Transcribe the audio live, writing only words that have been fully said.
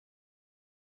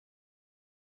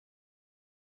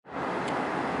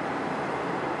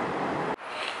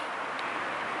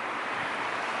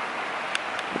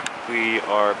We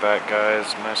are back,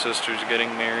 guys. My sister's getting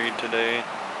married today.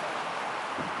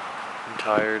 I'm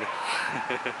tired.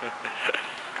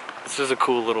 This is a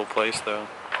cool little place, though.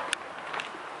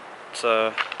 It's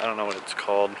I don't know what it's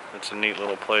called. It's a neat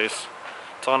little place.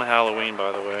 It's on Halloween,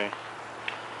 by the way.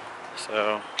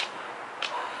 So,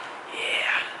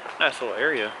 yeah, nice little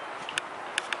area.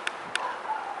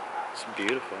 It's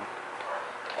beautiful.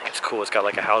 I think it's cool. It's got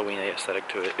like a Halloween aesthetic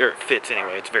to it. Or it fits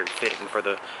anyway. It's very fitting for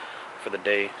the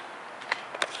day.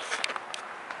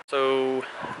 So,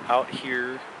 out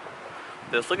here,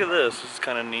 look at this. This is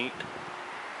kind of neat.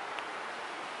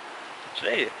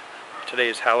 Today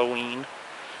is Halloween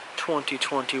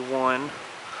 2021.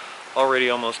 Already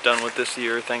almost done with this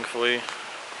year, thankfully.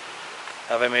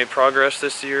 Have I made progress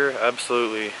this year?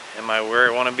 Absolutely. Am I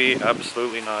where I want to be?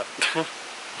 Absolutely not.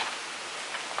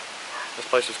 This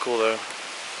place is cool though.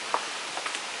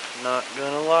 Not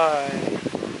gonna lie.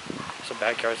 It's a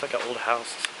backyard. It's like an old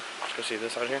house. Let's go see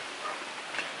this out here.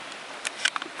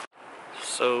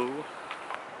 So,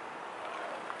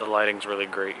 the lighting's really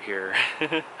great here.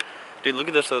 Dude, look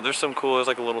at this though. There's some cool, there's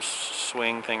like a little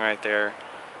swing thing right there.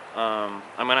 I'm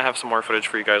gonna have some more footage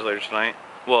for you guys later tonight.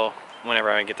 Well,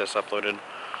 whenever I get this uploaded.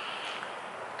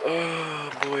 Oh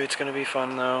boy, it's gonna be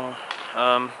fun though.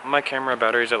 My camera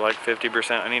battery's at like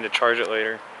 50%. I need to charge it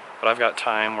later. But I've got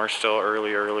time. We're still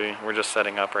early. We're just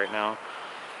setting up right now.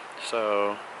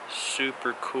 So,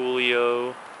 super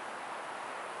coolio.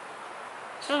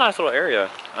 This is a nice little area.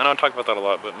 I know I talk about that a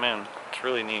lot, but man, it's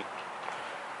really neat.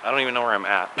 I don't even know where I'm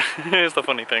at. It's the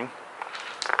funny thing.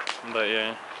 But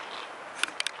yeah.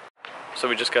 So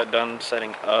we just got done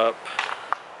setting up.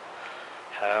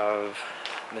 Have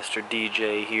Mr.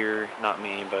 DJ here. Not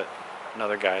me, but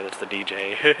another guy that's the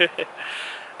DJ.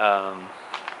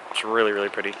 It's really, really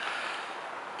pretty.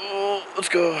 Oh, let's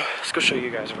go show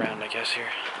you guys around, I guess, here.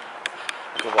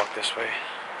 Go walk this way.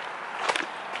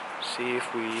 See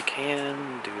if we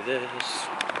can do this.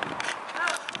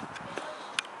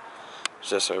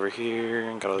 Just over here,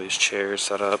 and got all these chairs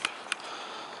set up.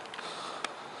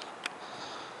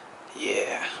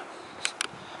 Yeah.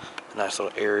 Nice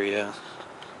little area.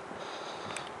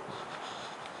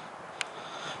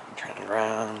 Turning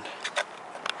around.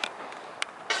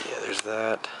 Yeah, there's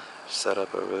that. Set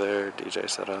up over there, DJ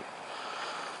set up.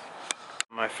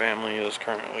 My family is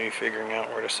currently figuring out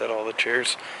where to set all the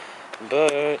chairs.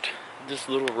 But this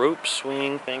little rope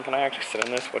swing thing, can I actually sit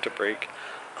on this? What to break?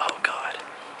 Oh god.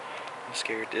 I'm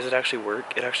scared. Does it actually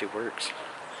work? It actually works.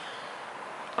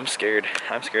 I'm scared.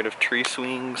 I'm scared of tree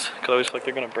swings because I always feel like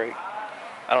they're gonna break.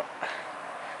 I don't.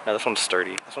 No, this one's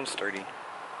sturdy. This one's sturdy.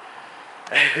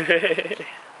 This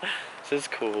is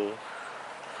cool.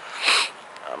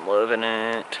 I'm loving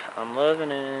it. I'm loving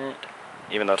it.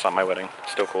 Even though it's not my wedding,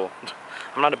 it's still cool.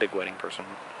 I'm not a big wedding person.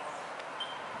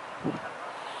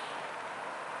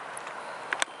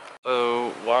 So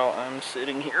while I'm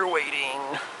sitting here waiting,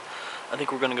 I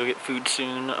think we're gonna go get food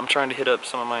soon. I'm trying to hit up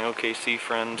some of my OKC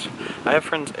friends. I have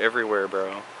friends everywhere,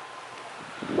 bro.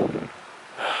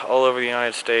 All over the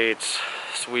United States,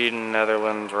 Sweden,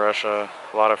 Netherlands, Russia.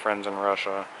 A lot of friends in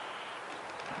Russia.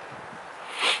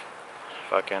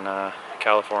 Fucking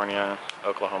California,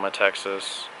 Oklahoma,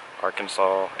 Texas,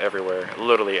 Arkansas, everywhere.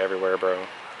 Literally everywhere, bro.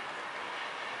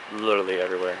 Literally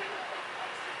everywhere.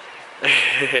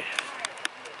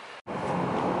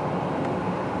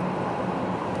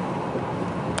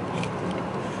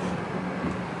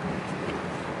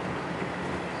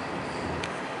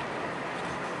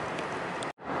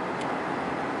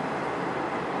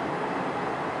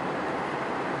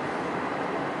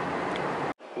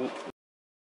 Ooh.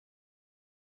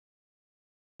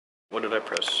 What did I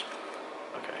press?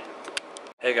 Okay.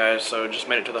 Hey guys, so just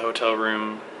made it to the hotel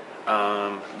room.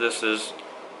 This is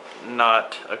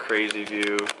not a crazy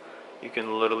view. You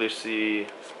can literally see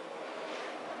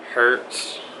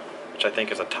Hertz, which I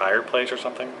think is a tire place or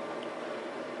something.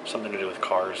 Something to do with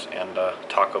cars, and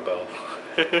Taco Bell.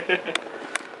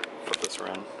 Flip this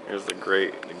around. Here's the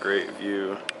great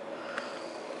view.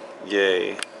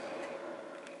 Yay.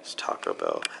 It's Taco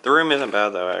Bell. The room isn't bad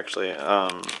though, actually.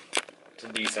 It's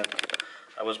decent.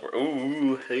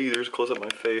 Ooh, hey, there's a close up my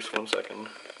face. 1 second.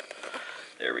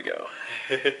 There we go.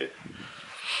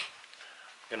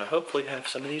 Gonna hopefully have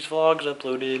some of these vlogs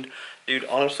uploaded. Dude,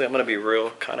 honestly, I'm gonna be real.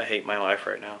 Kinda hate my life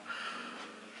right now.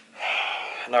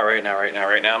 Not right now, right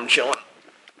now I'm chilling.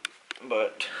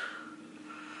 But,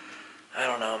 I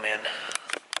don't know, man.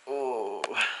 Oh.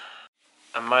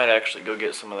 I might actually go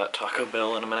get some of that Taco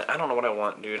Bell in a minute. I don't know what I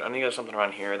want, dude. I need to get something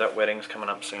around here. That wedding's coming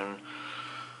up soon.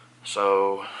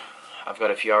 So, I've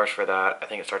got a few hours for that. I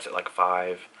think it starts at like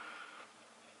 5.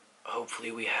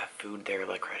 Hopefully we have food there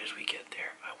like right as we get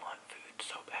there. I want food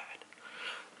so bad.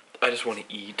 I just want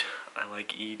to eat. I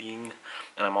like eating,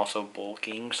 and I'm also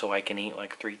bulking, so I can eat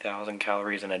like 3,000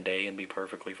 calories in a day and be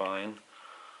perfectly fine.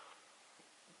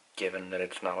 Given that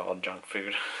it's not all junk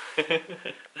food.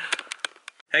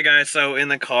 Hey guys, so in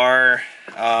the car,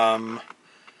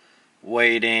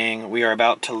 waiting. We are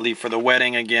about to leave for the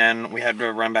wedding again. We had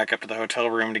to run back up to the hotel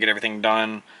room to get everything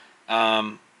done.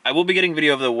 I will be getting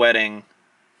video of the wedding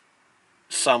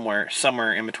somewhere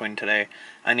in between today.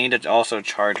 I need to also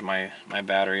charge my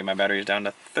battery. My battery is down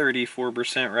to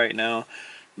 34% right now.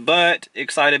 But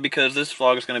excited because this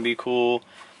vlog is going to be cool.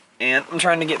 And I'm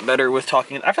trying to get better with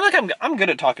talking. I feel like I'm good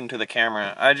at talking to the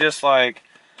camera. I just like,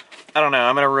 I don't know,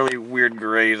 I'm in a really weird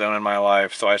gray zone in my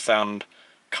life, so I sound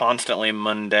constantly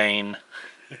mundane.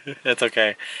 It's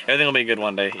okay. Everything will be good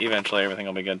one day. Eventually, everything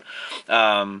will be good.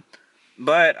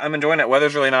 But I'm enjoying it.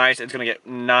 Weather's really nice. It's going to get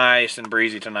nice and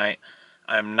breezy tonight.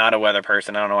 I'm not a weather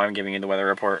person. I don't know why I'm giving you the weather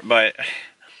report. But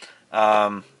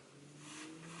some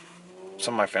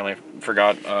of my family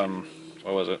forgot,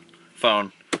 what was it?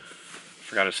 Phone.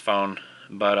 Forgot his phone.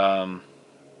 But I'm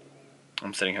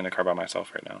sitting here in the car by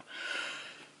myself right now.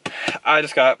 I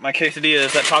just got my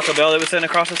quesadillas at Taco Bell that was sitting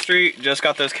across the street. Just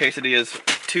got those quesadillas.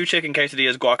 2 chicken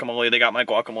quesadillas, guacamole. They got my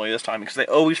guacamole this time because they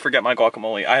always forget my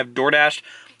guacamole. I have DoorDashed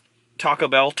Taco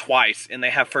Bell twice, and they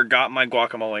have forgot my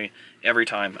guacamole every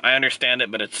time. I understand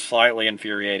it, but it's slightly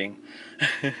infuriating.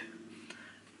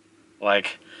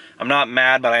 Like, I'm not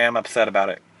mad, but I am upset about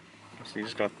it. So you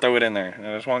just gotta throw it in there.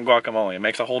 I just want guacamole. It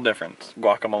makes a whole difference.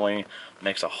 Guacamole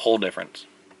makes a whole difference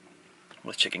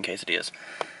with chicken quesadillas.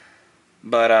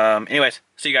 But anyways,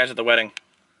 see you guys at the wedding.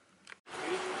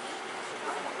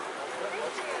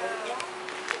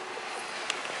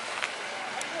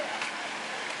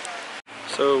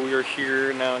 So we are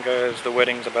here now, guys. The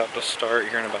wedding's about to start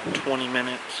here in about 20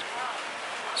 minutes.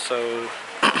 So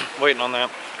waiting on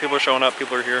that. People are showing up.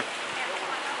 People are here.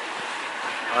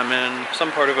 I'm in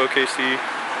some part of OKC.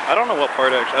 I don't know what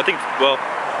part actually. I think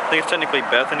it's technically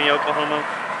Bethany, Oklahoma.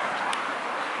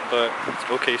 But it's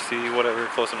OKC, whatever,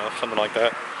 close enough, something like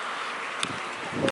that.